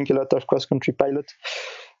 and I think a lot of cross country pilots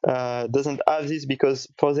doesn't have this, because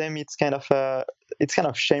for them it's kind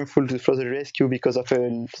of shameful to throw the rescue because of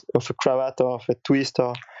a cravat or of a twist,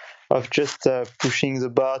 or of just pushing the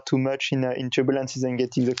bar too much in turbulences and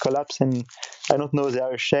getting the collapse. And I don't know, they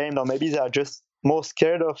are ashamed, or maybe they are just more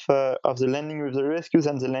scared of the landing with the rescue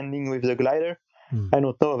than the landing with the glider. I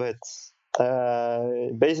don't know, but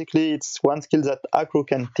basically it's one skill that acro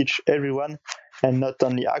can teach everyone, and not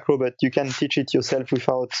only acro, but you can teach it yourself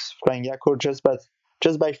without flying acro, just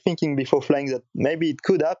by thinking before flying that maybe it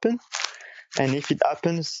could happen, and if it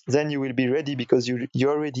happens, then you will be ready because you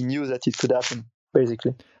already knew that it could happen,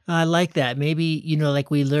 basically. I like that. Maybe, like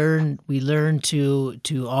we learn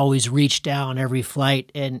to always reach down every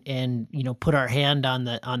flight and put our hand on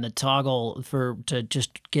the toggle to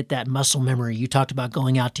just get that muscle memory. You talked about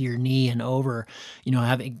going out to your knee and over,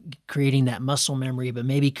 creating that muscle memory, but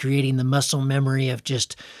maybe creating the muscle memory of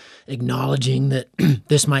just acknowledging that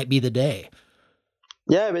this might be the day.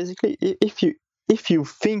 Yeah, basically, if you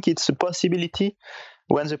think it's a possibility,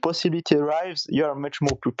 when the possibility arrives, you are much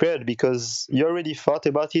more prepared because you already thought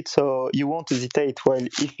about it, so you won't hesitate. While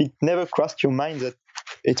if it never crossed your mind that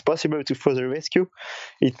it's possible to throw the rescue,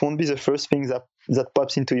 it won't be the first thing that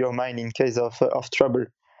pops into your mind in case of trouble.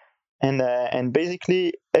 And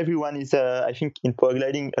basically, everyone is, I think, in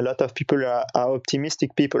paragliding, a lot of people are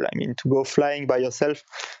optimistic people. I mean, to go flying by yourself,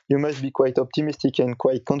 you must be quite optimistic and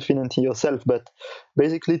quite confident in yourself. But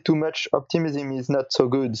basically, too much optimism is not so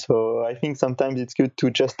good. So I think sometimes it's good to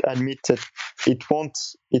just admit that it won't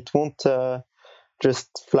just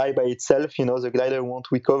fly by itself. The glider won't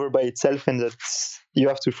recover by itself, and that you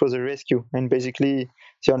have to throw the rescue. And basically,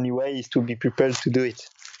 the only way is to be prepared to do it.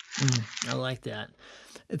 I like that.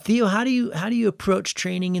 Theo, how do you approach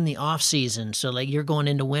training in the off season? So like you're going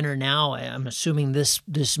into winter now. I'm assuming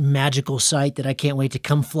this magical site that I can't wait to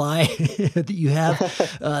come fly that you have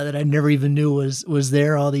that I never even knew was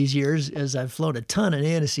there all these years, as I've flown a ton in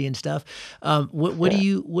Annecy and stuff. What do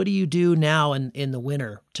you do now in the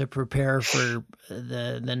winter to prepare for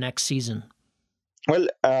the next season? Well,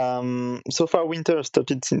 so far winter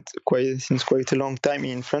started since quite a long time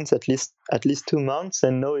in France, at least 2 months,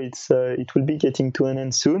 and now it will be getting to an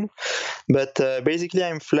end soon. But basically,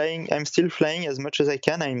 I'm still flying as much as I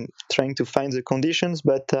can. I'm trying to find the conditions,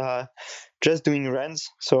 but just doing runs,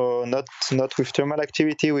 so not with thermal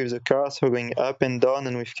activity with the cars, so going up and down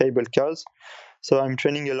and with cable cars. So I'm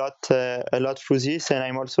training a lot through this, and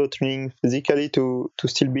I'm also training physically to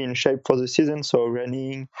still be in shape for the season. So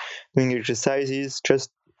running, doing exercises, just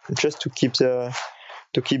to keep the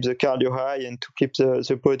cardio high and to keep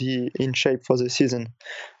the body in shape for the season.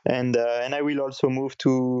 And I will also move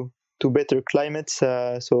to better climates.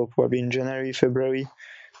 So probably in January, February,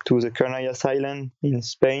 to the Canarias Island in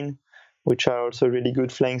Spain, which are also really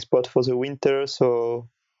good flying spot for the winter. So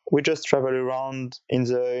we just travel around in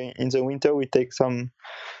the winter. We take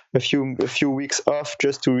a few weeks off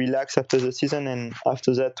just to relax after the season, and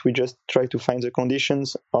after that we just try to find the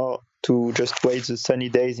conditions or to just wait the sunny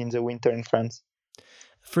days in the winter in France.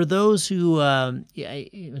 For those who,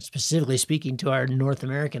 specifically speaking to our North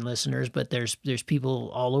American listeners, but there's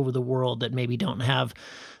people all over the world that maybe don't have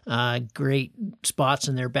great spots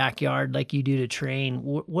in their backyard like you do to train.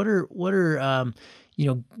 What are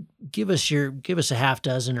give us a half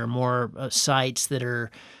dozen or more sites that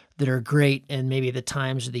are great, and maybe the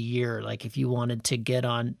times of the year. Like if you wanted to get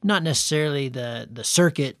on, not necessarily the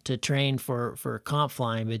circuit to train for comp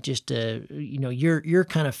flying, but just your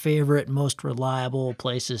kind of favorite, most reliable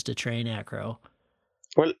places to train acro.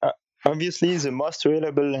 Well, obviously the most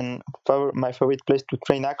reliable and my favorite place to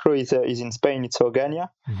train acro is in Spain. It's Organia.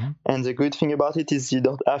 Mm-hmm. And the good thing about it is you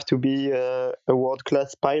don't have to be a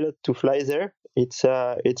world-class pilot to fly there. It's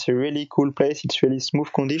a really cool place. It's really smooth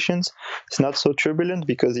conditions. It's not so turbulent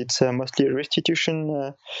because it's mostly a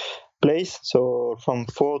restitution place. So from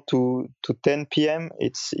 4 to 10 p.m.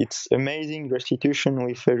 it's amazing restitution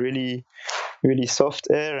with a really soft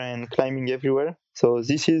air and climbing everywhere. So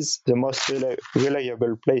this is the most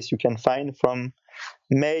reliable place you can find from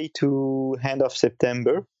May to end of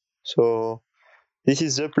September. So this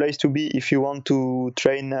is the place to be if you want to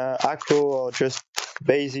train acro or just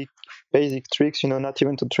basic tricks, not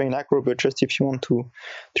even to train acro, but just if you want to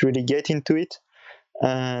really get into it.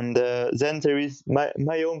 And then there is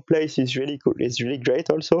my own place is really cool. It's really great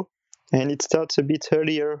also, and it starts a bit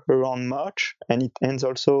earlier around March, and it ends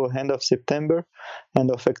also end of September,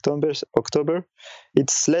 end of October.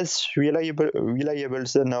 It's less reliable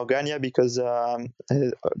than Organia because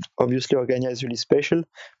obviously Organia is really special,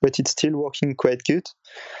 but it's still working quite good.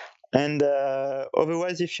 And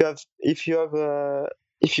otherwise, if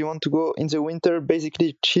you want to go in the winter,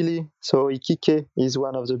 basically Chile, so Iquique is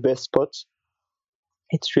one of the best spots.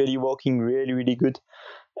 It's really working really, really good,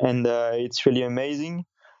 and it's really amazing.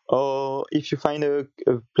 Or if you find a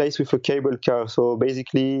place with a cable car, so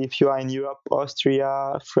basically if you are in Europe,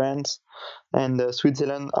 Austria, France, and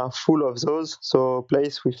Switzerland are full of those. So a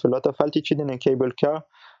place with a lot of altitude and a cable car,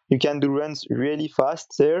 you can do runs really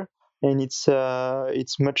fast there, and it's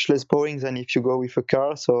much less boring than if you go with a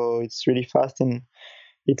car. So it's really fast, and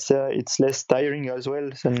it's less tiring as well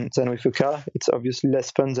than with a car. It's obviously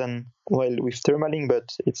less fun than with thermaling,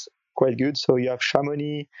 but it's quite good. So you have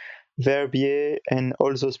Chamonix, Verbier, and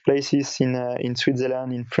all those places in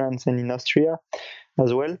Switzerland, in France, and in Austria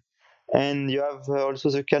as well. And you have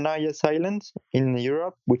also the Canarias Islands in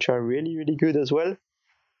Europe, which are really, really good as well.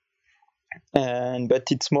 But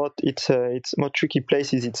it's more tricky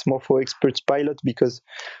places. It's more for experts pilot because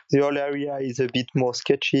the whole area is a bit more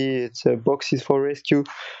sketchy. It's boxes for rescue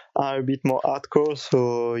are a bit more hardcore,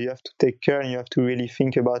 so you have to take care and you have to really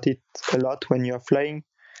think about it a lot when you're flying.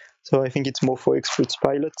 So I think it's more for experts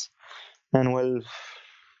pilots. And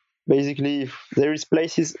basically there is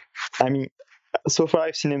places. I mean, so far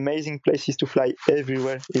I've seen amazing places to fly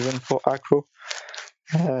everywhere, even for acro.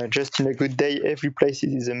 Just in a good day, every place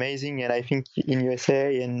is amazing, and I think in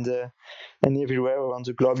USA and everywhere around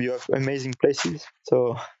the globe you have amazing places.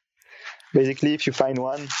 So basically, if you find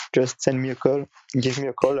one, just send me a call, give me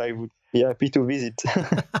a call. I would be happy to visit.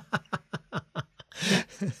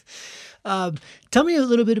 Tell me a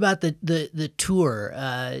little bit about the tour.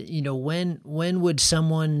 When would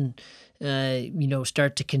someone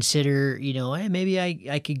start to consider, hey, maybe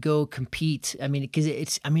I could go compete. I mean, because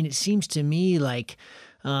it seems to me like,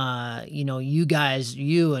 you guys,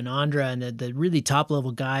 you and Andra and the really top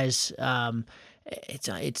level guys,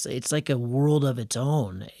 it's like a world of its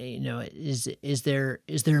own. Is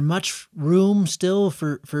there much room still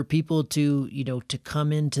for people to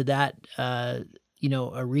come into that,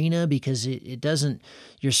 arena? Because it doesn't,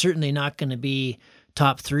 you're certainly not going to be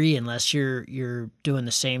top three unless you're doing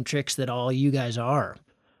the same tricks that all you guys are.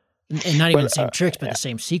 And not even the same tricks, but the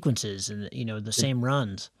same sequences and, the same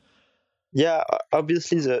runs. Yeah,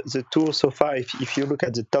 obviously the tour so far, if you look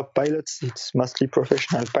at the top pilots, it's mostly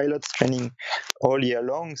professional pilots training all year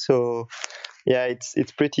long. So yeah,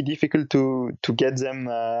 it's pretty difficult to get them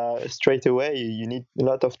straight away. You need a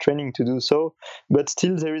lot of training to do so. But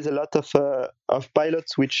still, there is a lot of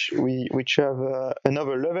pilots which have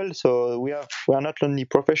another level. So we are not only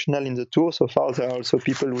professional in the tour so far. There are also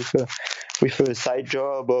people with a side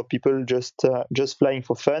job or people just flying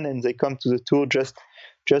for fun, and they come to the tour just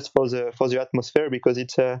for the atmosphere, because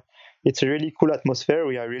it's a really cool atmosphere.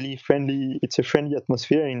 We are really friendly. It's a friendly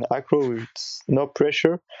atmosphere in Acro. It's no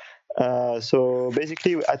pressure. So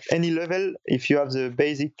basically, at any level, if you have the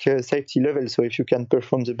basic safety level, so if you can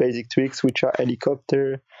perform the basic tricks, which are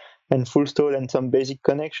helicopter and full stall and some basic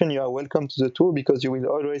connection, you are welcome to the tour, because you will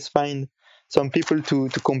always find some people to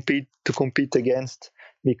compete against,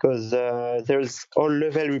 because there's all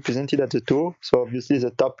level represented at the tour. So obviously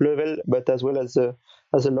the top level, but as well as the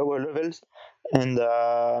lower levels, and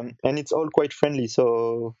it's all quite friendly.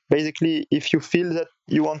 So basically, if you feel that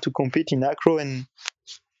you want to compete in Acro and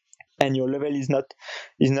your level is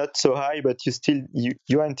not so high, but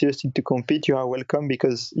you are interested to compete, you are welcome,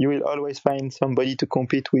 because you will always find somebody to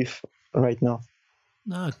compete with right now.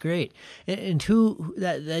 Oh, great! And who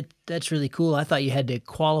that's really cool. I thought you had to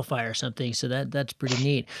qualify or something, so that's pretty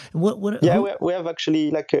neat. And what? Yeah, we have actually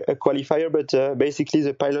like a qualifier, but basically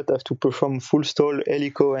the pilot have to perform full stall,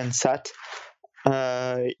 helico, and sat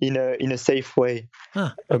in a safe way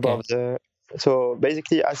above the. So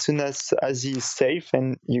basically, as soon as he's safe,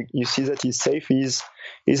 and you see that he's safe,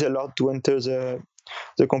 he's allowed to enter the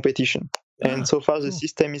competition. And so far, the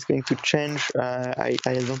system is going to change. I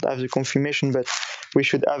don't have the confirmation, but we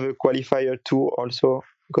should have a qualifier too also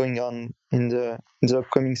going on in the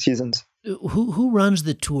upcoming seasons. Who runs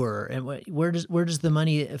the tour, and where does the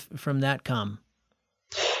money from that come?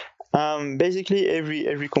 Basically,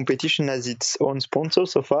 every competition has its own sponsor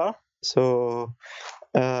so far. So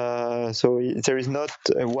there is not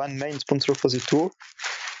one main sponsor for the tour.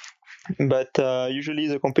 But usually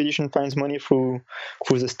the competition finds money through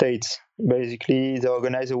the states. Basically, they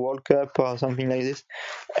organize a World Cup or something like this,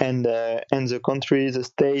 and the country, the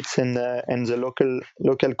states, and the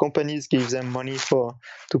local companies give them money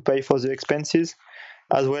to pay for the expenses,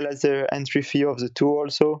 as well as the entry fee of the tour.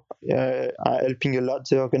 Also, are helping a lot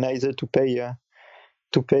the organizer to pay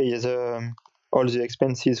all the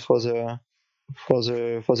expenses for the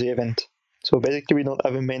event. So basically, we don't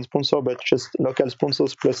have a main sponsor, but just local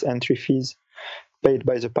sponsors plus entry fees paid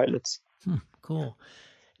by the pilots. Cool.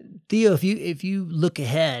 Theo, if you look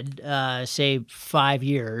ahead, say 5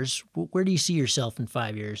 years, where do you see yourself in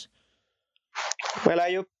 5 years? Well,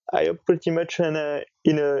 I hope pretty much in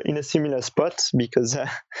a similar spot, because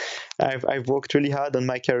I've worked really hard on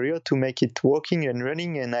my career to make it working and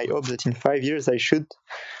running, and I hope that in 5 years I should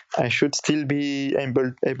still be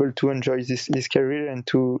able to enjoy this career and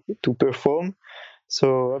to perform.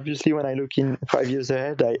 So obviously, when I look in 5 years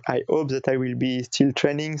ahead, I hope that I will be still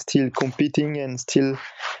training, still competing, and still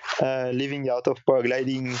living out of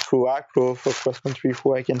paragliding through Acro, for cross country,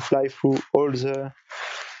 where I can fly through all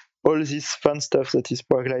this fun stuff that is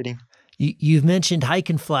paragliding. You've mentioned Hike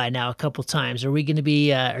and Fly now a couple times. Are you going to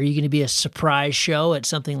be a surprise show at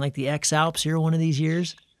something like the X Alps here one of these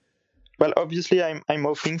years? Well, obviously, I'm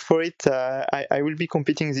hoping for it. I will be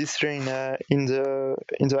competing this year in the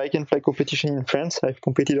Hike and Fly competition in France. I've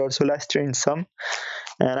competed also last year in some,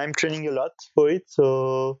 and I'm training a lot for it.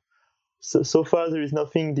 So far there is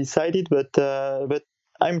nothing decided, but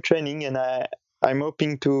I'm training, and I'm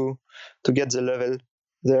hoping to get the level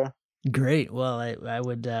there. Great. Well, I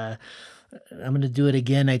would. I'm going to do it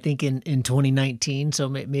again. I think in 2019. So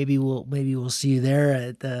maybe we'll see you there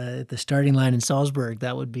at the starting line in Salzburg.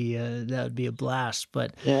 That would be a blast.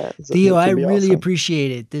 But yeah, Theo, I really awesome.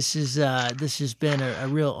 Appreciate it. This has been a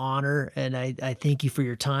real honor, and I thank you for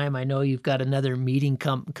your time. I know you've got another meeting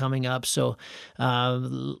coming up, so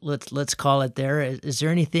let's call it there. Is there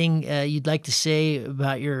anything you'd like to say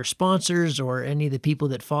about your sponsors or any of the people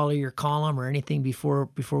that follow your column, or anything before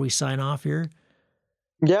we sign off here?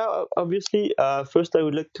 Yeah, obviously, first I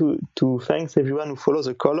would like to thank everyone who follows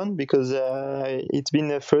the column, because it's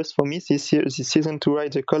been a first for me this season to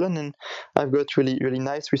write the column, and I've got really, really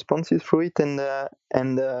nice responses through it. And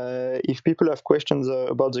if people have questions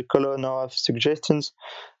about the column or have suggestions,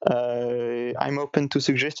 I'm open to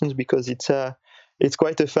suggestions, because it's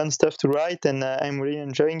quite a fun stuff to write, and I'm really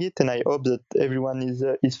enjoying it. And I hope that everyone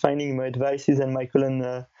is finding my advices and my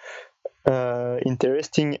column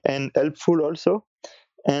interesting and helpful also.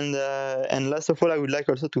 And last of all, I would like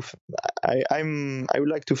also to I would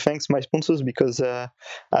like to thank my sponsors, because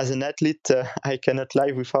as an athlete I cannot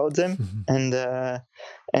live without them, and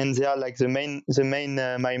they are like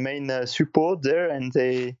my main support there, and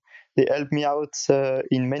they help me out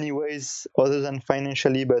in many ways other than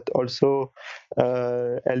financially, but also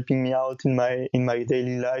helping me out in my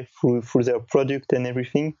daily life through their product and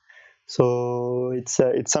everything. So it's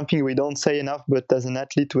something we don't say enough, but as an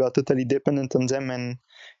athlete, we are totally dependent on them, and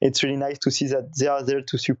it's really nice to see that they are there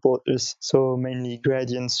to support us. So mainly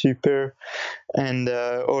Gradient, Super, and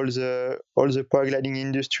all the paragliding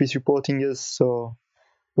industry supporting us. So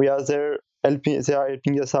we are there helping. They are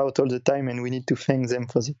helping us out all the time, and we need to thank them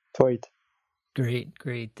for it.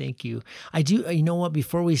 Great. Thank you. I do. You know what?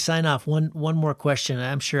 Before we sign off, one more question.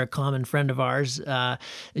 I'm sure a common friend of ours,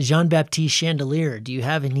 Jean-Baptiste Chandelier. Do you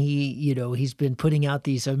have any? He's been putting out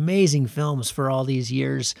these amazing films for all these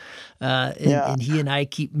years, and he and I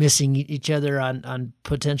keep missing each other on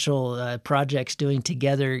potential projects doing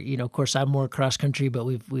together. Of course, I'm more cross country, but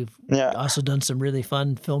we've also done some really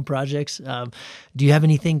fun film projects. Do you have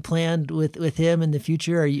anything planned with him in the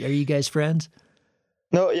future? Are you guys friends?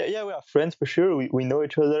 No, yeah, we are friends for sure. We know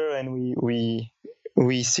each other, and we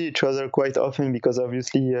see each other quite often, because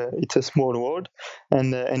obviously it's a small world,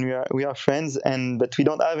 and we are friends. But we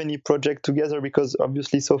don't have any project together, because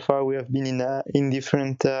obviously so far we have been in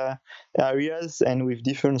different areas and with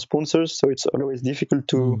different sponsors. So it's always difficult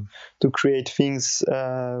to create things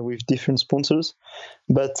with different sponsors.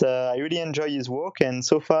 But I really enjoy his work, and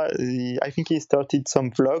so far I think he started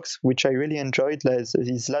some vlogs, which I really enjoyed.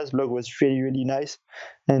 His last vlog was really, really nice,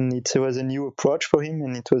 and it was a new approach for him,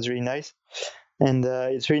 and it was really nice. And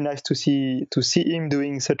it's really nice to see him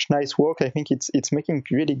doing such nice work. I think it's making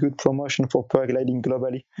really good promotion for paragliding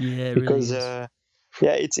globally. Yeah, because really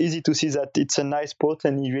it's easy to see that it's a nice sport,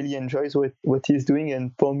 and he really enjoys what he's doing.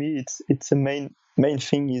 And for me, it's the main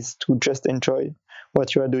thing is to just enjoy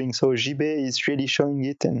what you are doing. So JB is really showing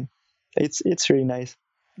it, and it's really nice.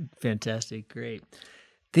 Fantastic, great.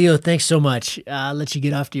 Theo, thanks so much. I'll let you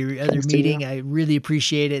get off to your other meeting. I really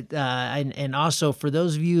appreciate it. And also, for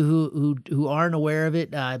those of you who aren't aware of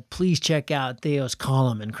it, please check out Theo's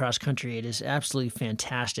column in Cross Country. It is absolutely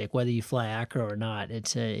fantastic, whether you fly acro or not.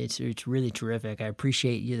 It's really terrific. I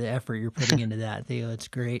appreciate the effort you're putting into that, Theo. It's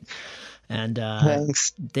great. And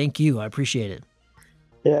thanks. Thank you. I appreciate it.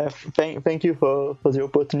 Yeah, thank you for the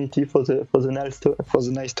opportunity, for the nice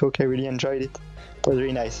talk. I really enjoyed it. It was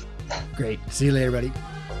really nice. Great. See you later, buddy.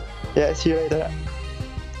 Yeah, see you later.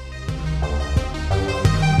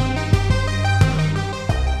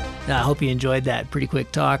 I hope you enjoyed that pretty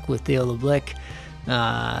quick talk with Theo LeBlick.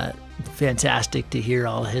 Fantastic to hear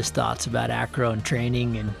all his thoughts about acro and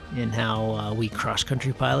training, and how we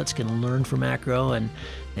cross-country pilots can learn from acro and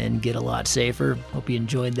get a lot safer. Hope you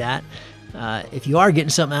enjoyed that. If you are getting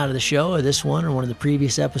something out of the show, or this one, or one of the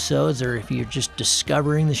previous episodes, or if you're just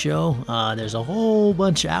discovering the show, there's a whole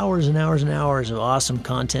bunch of hours and hours and hours of awesome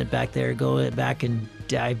content back there. Go back and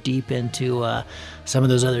dive deep into some of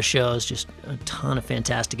those other shows. Just a ton of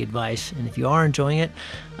fantastic advice. And if you are enjoying it,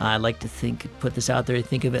 I'd like to put this out there.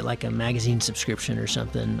 Think of it like a magazine subscription or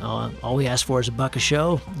something. All we ask for is $1 a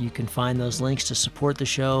show. You can find those links to support the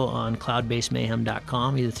show on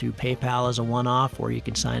cloudbasemayhem.com, either through PayPal as a one-off, or you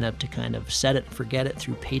can sign up to kind of set it and forget it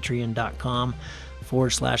through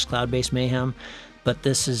patreon.com/cloudbasemayhem. But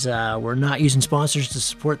this is, we're not using sponsors to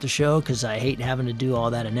support the show, because I hate having to do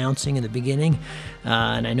all that announcing in the beginning.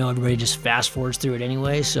 And I know everybody just fast forwards through it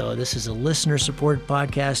anyway. So this is a listener-supported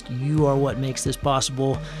podcast. You are what makes this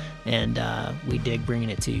possible, and we dig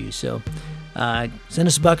bringing it to you. So send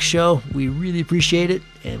us $1 a show. We really appreciate it,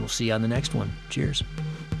 and we'll see you on the next one. Cheers.